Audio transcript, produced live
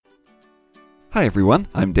Hi everyone,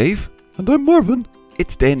 I'm Dave. And I'm Marvin.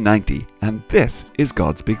 It's day 90, and this is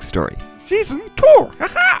God's Big Story. Season 2!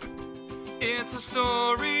 Haha! It's a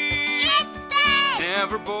story. It's big!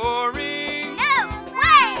 Never boring. No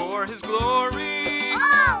way! For His glory.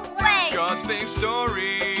 Always! It's God's big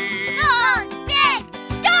story. God's big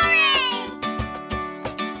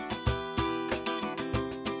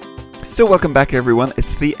story! So welcome back everyone,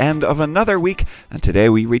 it's the end of another week, and today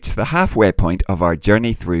we reach the halfway point of our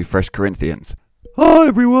journey through 1 Corinthians. Hi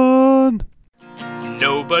everyone!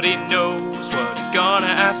 Nobody knows what he's gonna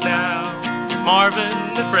ask now. It's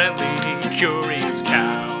Marvin, the friendly, curious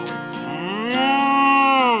cow.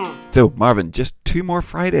 So Marvin, just 2 more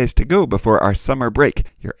Fridays to go before our summer break.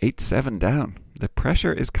 You're 8-7 down. The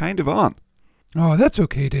pressure is kind of on. Oh, that's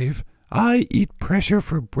okay, Dave. I eat pressure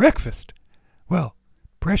for breakfast. Well,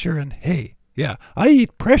 pressure and hay. Yeah, I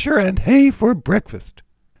eat pressure and hay for breakfast.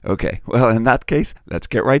 Okay, well in that case, let's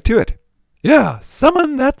get right to it. Yeah,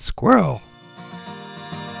 summon that squirrel.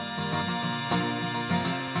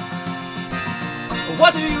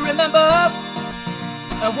 What do you remember?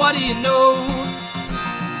 And what do you know?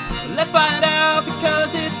 Let's find out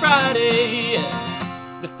because it's Friday.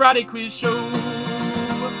 The Friday Quiz Show.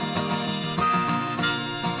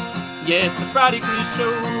 Yeah, it's the Friday Quiz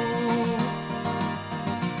Show.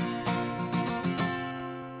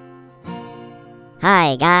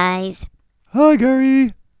 Hi, guys. Hi,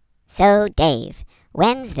 Gary. So, Dave,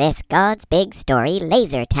 when's this God's Big Story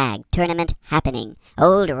laser tag tournament happening?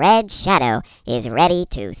 Old Red Shadow is ready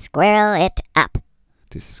to squirrel it up.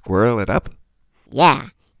 To squirrel it up?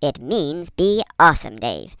 Yeah, it means be awesome,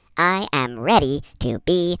 Dave. I am ready to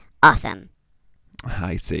be awesome.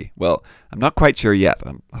 I see. Well, I'm not quite sure yet.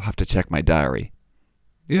 I'll have to check my diary.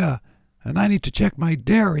 Yeah, and I need to check my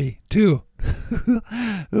dairy, too.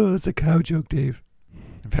 Oh, that's a cow joke, Dave.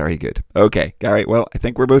 Very good. Okay, Gary, well, I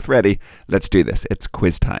think we're both ready. Let's do this. It's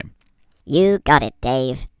quiz time. You got it,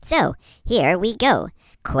 Dave. So, here we go.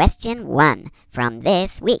 Question 1 from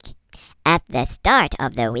this week. At the start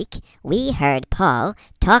of the week, we heard Paul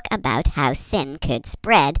talk about how sin could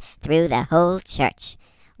spread through the whole church.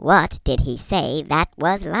 What did he say that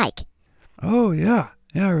was like? Oh, yeah.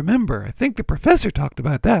 Yeah, I remember. I think the professor talked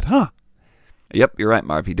about that, huh? Yep, you're right,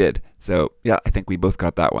 Marv, he did. So, yeah, I think we both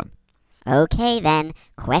got that one. Okay then,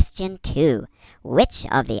 question 2. Which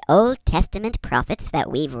of the Old Testament prophets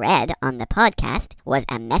that we've read on the podcast was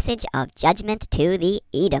a message of judgment to the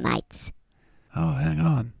Edomites? Oh, hang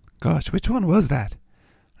on. Gosh, which one was that?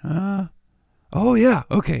 Oh, yeah,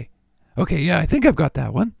 okay. Okay, yeah, I think I've got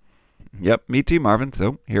that one. Yep, me too, Marvin,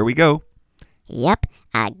 so here we go. Yep,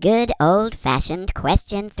 a good old-fashioned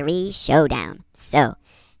question 3 showdown. So,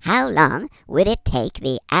 how long would it take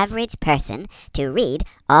the average person to read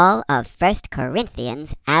all of 1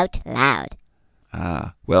 Corinthians out loud?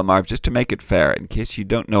 Well, Marv, just to make it fair, in case you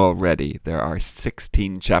don't know already, there are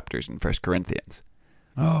 16 chapters in 1 Corinthians.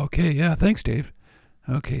 Oh, okay, yeah, thanks, Dave.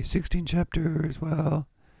 Okay, 16 chapters, well...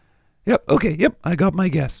 Yep, I got my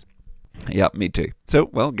guess. Yep, me too. So,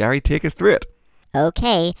 well, Gary, take us through it.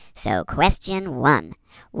 Okay, so question 1.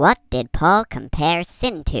 What did Paul compare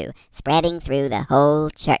sin to, spreading through the whole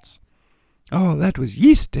church? Oh, that was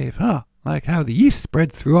yeast, Dave, huh? Like how the yeast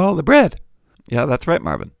spread through all the bread. Yeah, that's right,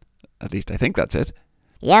 Marvin. At least I think that's it.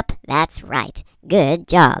 Yep, that's right. Good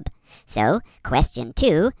job. So, question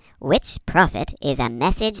 2. Which prophet is a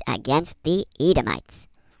message against the Edomites?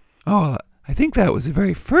 Oh, I think that was the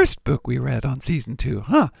very first book we read on Season 2,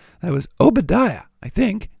 huh? That was Obadiah, I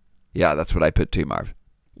think. Yeah, that's what I put too, Marv.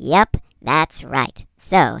 Yep, that's right.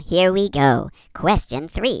 So, here we go. Question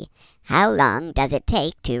 3. How long does it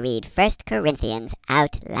take to read 1 Corinthians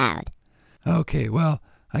out loud? Okay, well,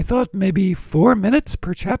 I thought maybe 4 minutes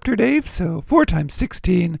per chapter, Dave, so 4 times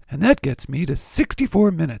 16, and that gets me to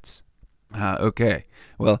 64 minutes. Okay.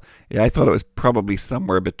 Well, yeah, I thought it was probably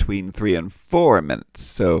somewhere between 3 and 4 minutes,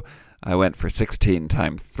 so I went for 16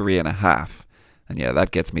 times 3.5. And yeah,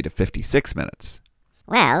 that gets me to 56 minutes.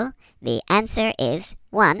 Well, the answer is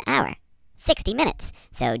 1 hour. 60 minutes.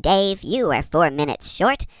 So, Dave, you were 4 minutes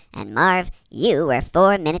short, and Marv, you were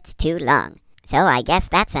 4 minutes too long. So I guess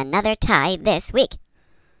that's another tie this week.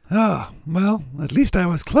 Ah, well, at least I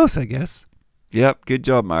was close, I guess. Yep, good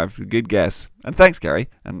job, Marv. Good guess. And thanks, Gary.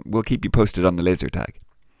 And we'll keep you posted on the laser tag.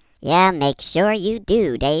 Yeah, make sure you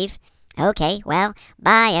do, Dave. Okay, well,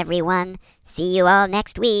 bye, everyone. See you all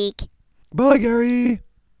next week. Bye, Gary.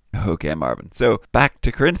 Okay, Marvin. So, back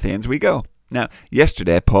to Corinthians we go. Now,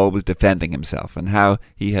 yesterday Paul was defending himself and how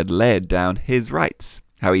he had laid down his rights.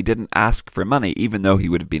 How he didn't ask for money even though he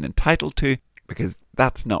would have been entitled to, because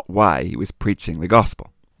that's not why he was preaching the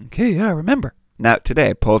gospel. Okay, yeah, I remember. Now,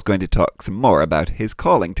 today, Paul's going to talk some more about his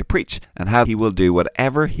calling to preach and how he will do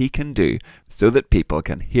whatever he can do so that people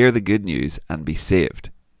can hear the good news and be saved.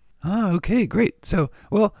 Okay, great. So,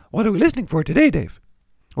 well, what are we listening for today, Dave?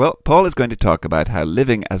 Well, Paul is going to talk about how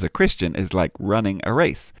living as a Christian is like running a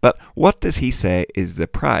race. But what does he say is the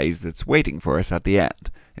prize that's waiting for us at the end?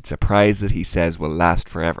 It's a prize that he says will last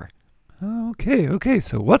forever. Okay.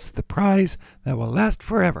 So what's the prize that will last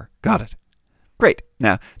forever? Got it. Great.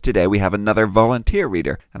 Now, today we have another volunteer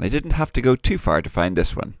reader, and I didn't have to go too far to find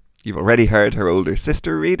this one. You've already heard her older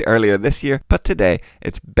sister read earlier this year, but today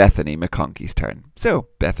it's Bethany McConkey's turn. So,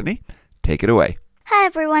 Bethany, take it away. Hi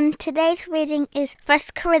everyone, today's reading is 1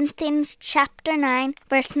 Corinthians chapter 9,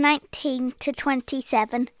 verse 19 to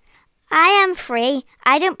 27. I am free,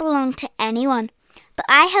 I don't belong to anyone, but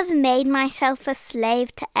I have made myself a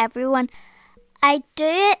slave to everyone. I do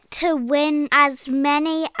it to win as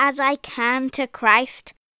many as I can to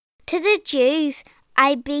Christ. To the Jews,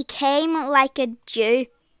 I became like a Jew.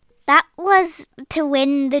 That was to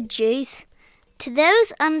win the Jews. To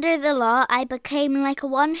those under the law, I became like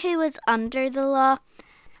one who was under the law.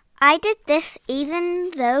 I did this even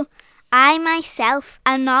though I myself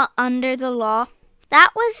am not under the law.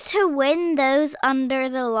 That was to win those under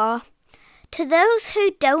the law. To those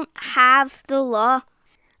who don't have the law,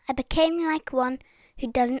 I became like one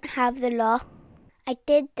who doesn't have the law. I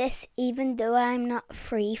did this even though I am not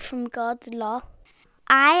free from God's law.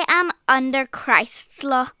 I am under Christ's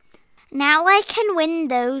law. Now I can win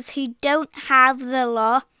those who don't have the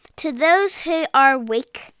law. To those who are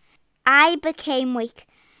weak, I became weak.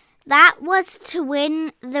 That was to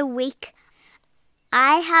win the weak.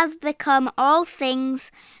 I have become all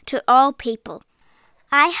things to all people.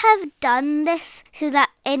 I have done this so that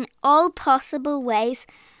in all possible ways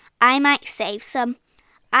I might save some.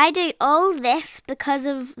 I do all this because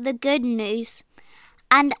of the good news,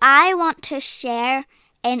 and I want to share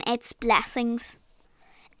in its blessings.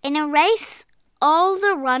 In a race, all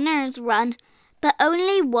the runners run, but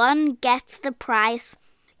only one gets the prize.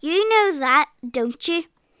 You know that, don't you?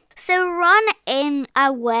 So run in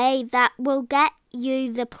a way that will get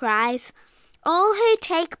you the prize. All who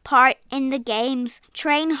take part in the games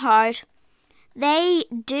train hard. They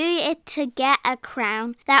do it to get a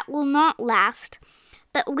crown that will not last,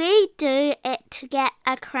 but we do it to get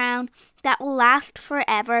a crown that will last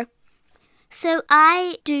forever. So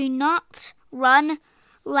I do not run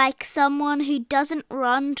like someone who doesn't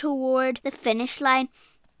run toward the finish line.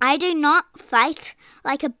 I do not fight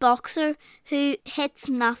like a boxer who hits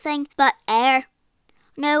nothing but air.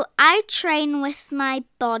 No, I train with my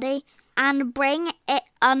body and bring it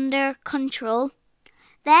under control.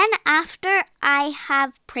 Then after I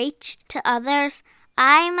have preached to others,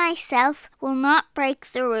 I myself will not break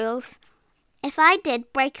the rules. If I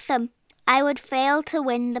did break them, I would fail to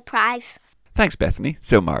win the prize. Thanks, Bethany.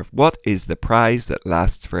 So, Marv, what is the prize that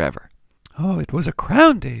lasts forever? Oh, it was a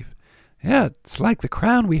crown, Dave. Yeah, it's like the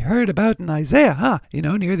crown we heard about in Isaiah, huh?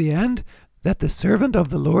 Near the end, that the servant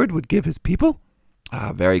of the Lord would give his people.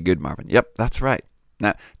 Very good, Marvin. Yep, that's right.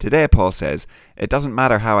 Now, today Paul says, it doesn't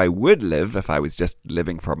matter how I would live if I was just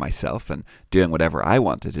living for myself and doing whatever I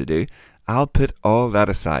wanted to do. I'll put all that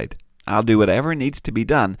aside. I'll do whatever needs to be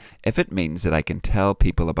done if it means that I can tell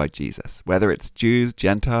people about Jesus. Whether it's Jews,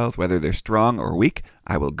 Gentiles, whether they're strong or weak,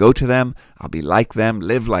 I will go to them, I'll be like them,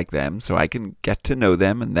 live like them, so I can get to know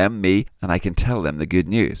them and them me, and I can tell them the good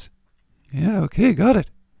news. Yeah, okay, got it.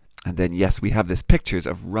 And then, yes, we have this pictures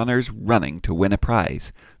of runners running to win a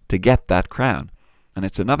prize, to get that crown. And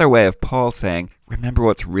it's another way of Paul saying, remember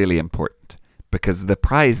what's really important. Because the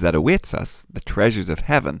prize that awaits us, the treasures of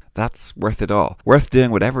heaven, that's worth it all. Worth doing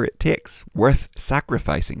whatever it takes. Worth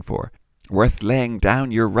sacrificing for. Worth laying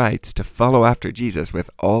down your rights to follow after Jesus with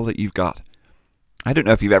all that you've got. I don't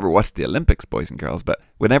know if you've ever watched the Olympics, boys and girls, but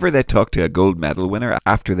whenever they talk to a gold medal winner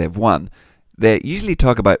after they've won, they usually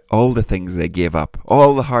talk about all the things they gave up,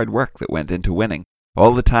 all the hard work that went into winning,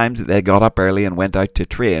 all the times that they got up early and went out to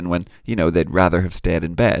train when, they'd rather have stayed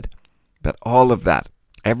in bed. But all of that,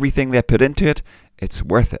 everything they put into it, it's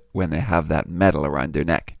worth it when they have that medal around their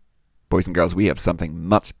neck. Boys and girls, we have something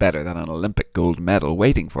much better than an Olympic gold medal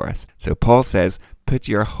waiting for us. So Paul says, put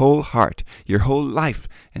your whole heart, your whole life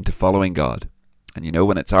into following God. And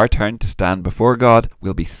when it's our turn to stand before God,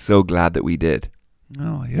 we'll be so glad that we did.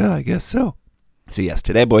 Oh, yeah, I guess so. So yes,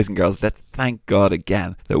 today, boys and girls, let's thank God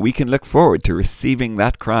again that we can look forward to receiving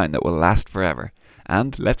that crown that will last forever.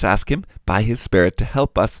 And let's ask Him, by His Spirit, to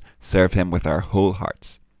help us serve Him with our whole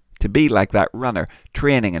hearts. To be like that runner,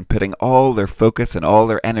 training and putting all their focus and all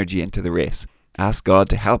their energy into the race. Ask God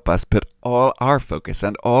to help us put all our focus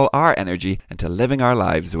and all our energy into living our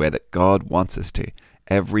lives the way that God wants us to,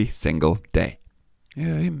 every single day.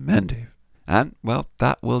 Yeah, amen, Dave. And, well,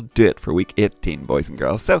 that will do it for week 18, boys and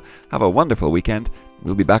girls. So have a wonderful weekend.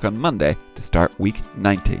 We'll be back on Monday to start week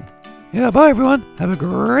 19. Yeah, bye everyone. Have a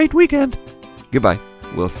great weekend. Goodbye.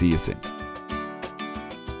 We'll see you soon.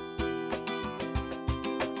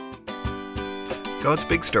 God's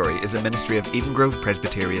Big Story is a ministry of Eden Grove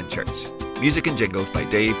Presbyterian Church. Music and jingles by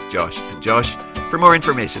Dave, Josh and Josh. For more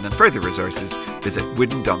information and further resources, visit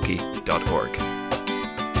woodendonkey.org.